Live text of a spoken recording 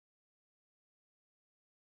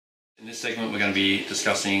In this segment we're going to be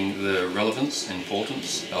discussing the relevance and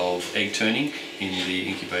importance of egg turning in the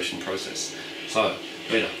incubation process. So,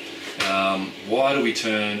 Peter, why do we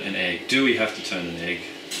turn an egg? Do we have to turn an egg?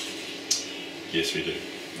 Yes, we do.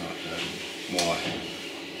 Why?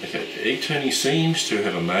 Okay, egg turning seems to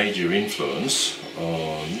have a major influence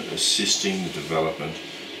on assisting the development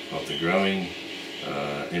of the growing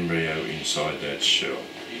embryo inside that shell.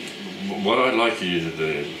 What I'd like you to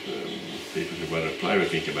do, people who want to play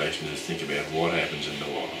with incubation, is think about what happens in the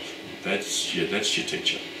wild. That's your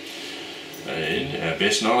teacher. And our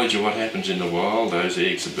best knowledge of what happens in the wild, those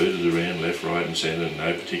eggs are booted around left, right and centre in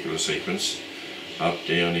no particular sequence, up,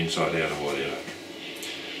 down, inside, out or whatever.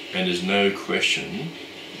 And there's no question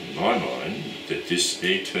in my mind that this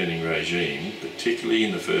egg turning regime, particularly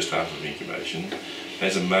in the first half of incubation,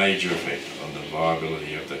 has a major effect on the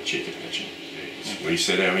viability of that chick at hatching. We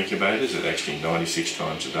set our incubators at actually 96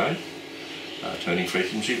 times a day, turning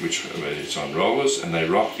frequency, which it's on rollers, and they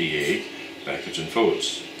rock the egg backwards and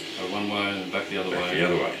forwards. So one way and back the other way. The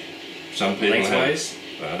other way. Some people lengthways?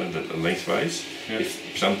 have lengthways. Yep.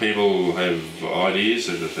 If some people have ideas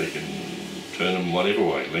that they can turn them whatever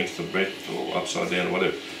way, length or breadth or upside down or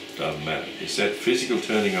whatever, doesn't matter. It's that physical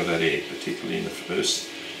turning of that egg, particularly in the first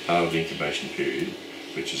part of the incubation period,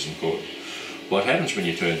 which is important. What happens when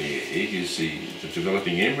you turn the egg is the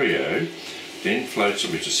developing embryo then floats,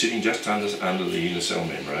 which is sitting just under the inner cell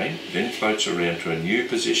membrane, then floats around to a new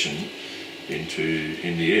position in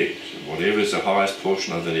the egg. So whatever's the highest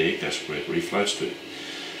portion of that egg, that's where it refloats to.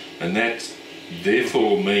 And that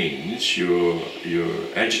therefore means you're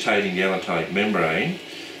agitating the allantoic membrane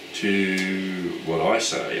to what I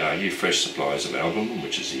say argue fresh supplies of albumin,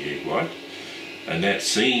 which is the egg white, and that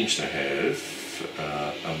seems to have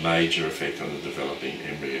a major effect on the developing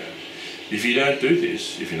embryo. If you don't do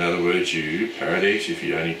this, if in other words you parrot eggs, if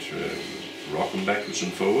you only rock them backwards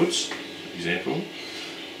and forwards, for example,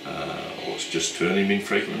 or just turn them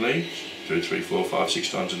infrequently, 2, 3, 4, 5, 6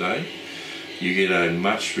 times a day, you get a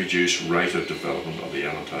much reduced rate of development of the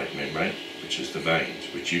allantoic membrane, which is the veins,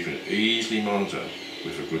 which you can easily monitor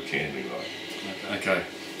with a good candling light. Okay.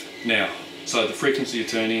 Now, so the frequency of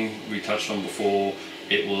turning we touched on before,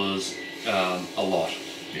 it was a lot.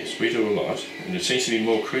 Yes, we do a lot, and it seems to be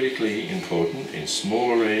more critically important in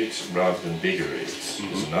smaller eggs rather than bigger eggs.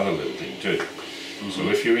 There's another little thing too. So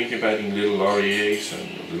if you're incubating little lorry eggs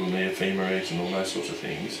and little near-femur eggs and all those sorts of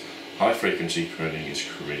things, high frequency turning is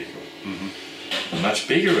critical. The much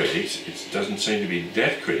bigger eggs, it doesn't seem to be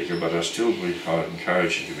that critical, but I still would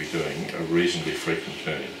encourage you to be doing a reasonably frequent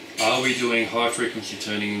turning. Are we doing high frequency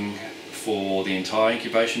turning for the entire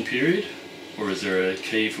incubation period, or is there a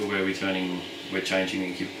key for where we're changing the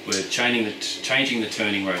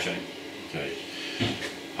turning regime? Okay.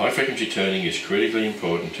 High frequency turning is critically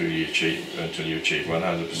important until you achieve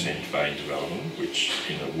 100% vein development, which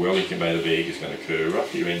in a well incubated egg is going to occur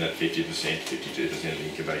roughly around that 50%, 52% of the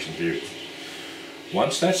incubation period.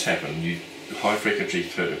 Once that's happened, high frequency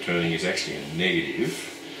turning is actually a negative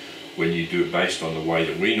when you do it based on the way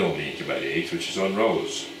that we normally incubate eggs, which is on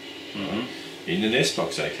rollers. In the nest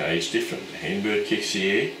box, okay, it's different. The hen bird kicks the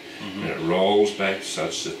egg and it rolls back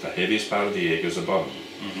such that the heaviest part of the egg is the bottom.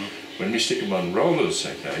 When we stick them on rollers,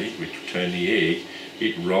 okay, we turn the egg,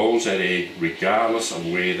 it rolls that egg regardless of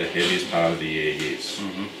where the heaviest part of the egg is.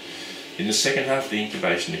 In the second half of the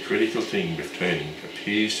incubation, the critical thing with turning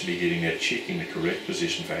appears to be getting that chick in the correct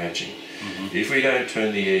position for hatching. If we don't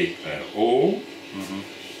turn the egg at all,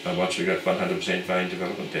 and once we've got 100% vein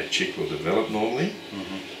development, that chick will develop normally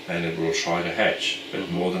and it will try to hatch. But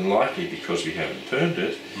more than likely, because we haven't turned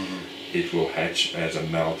it, it will hatch as a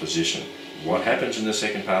malposition. What happens in the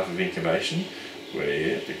second half of incubation,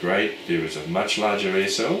 where there is a much larger air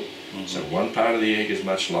cell, so one part of the egg is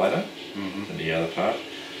much lighter than the other part.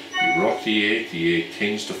 You rock the egg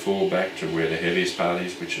tends to fall back to where the heaviest part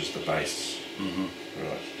is, which is the base.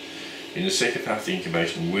 Right. In the second half of the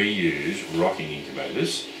incubation, we use rocking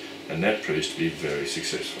incubators, and that proves to be very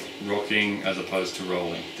successful. Rocking as opposed to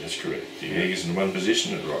rolling. That's correct. The egg is in one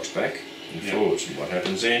position, it rocks back and forwards, and what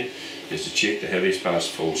happens then is the chick, the heaviest part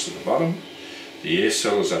falls to the bottom, the air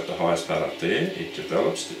cell is up the highest part up there, it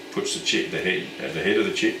develops, it puts the chick, the head of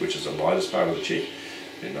the chick, which is the lightest part of the chick,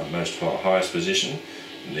 in the most highest position,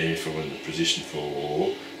 and therefore in the position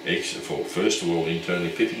for first of all internally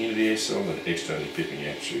pipping into the air cell and externally pipping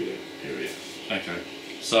out through the area. Okay,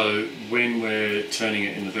 so when we're turning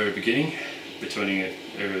it in the very beginning, we're turning it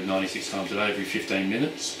 96 times a day, every 15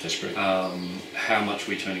 minutes. That's correct. How much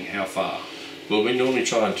are we turning, how far? Well, we normally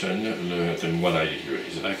try and turn them 180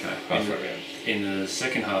 degrees. Okay. Halfway around. In the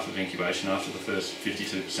second half of incubation, after the first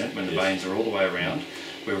 52%, when the veins are all the way around,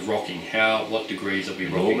 we're rocking. What degrees are we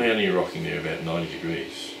rocking? Normally only rocking there about 90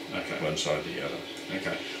 degrees, Okay. one side to the other.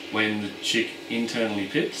 Okay. When the chick internally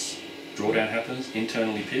pips, drawdown happens,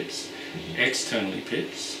 internally pips, externally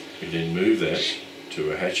pips. We then move that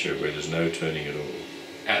to a hatcher where there's no turning at all.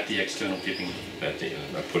 At the external pipping.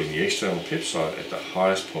 Putting the external pip side at the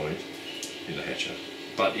highest point in the hatcher.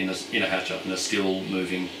 But in a hatcher, and a still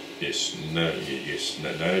moving. Yes, no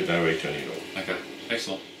egg turning at all. Okay,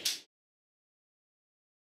 excellent.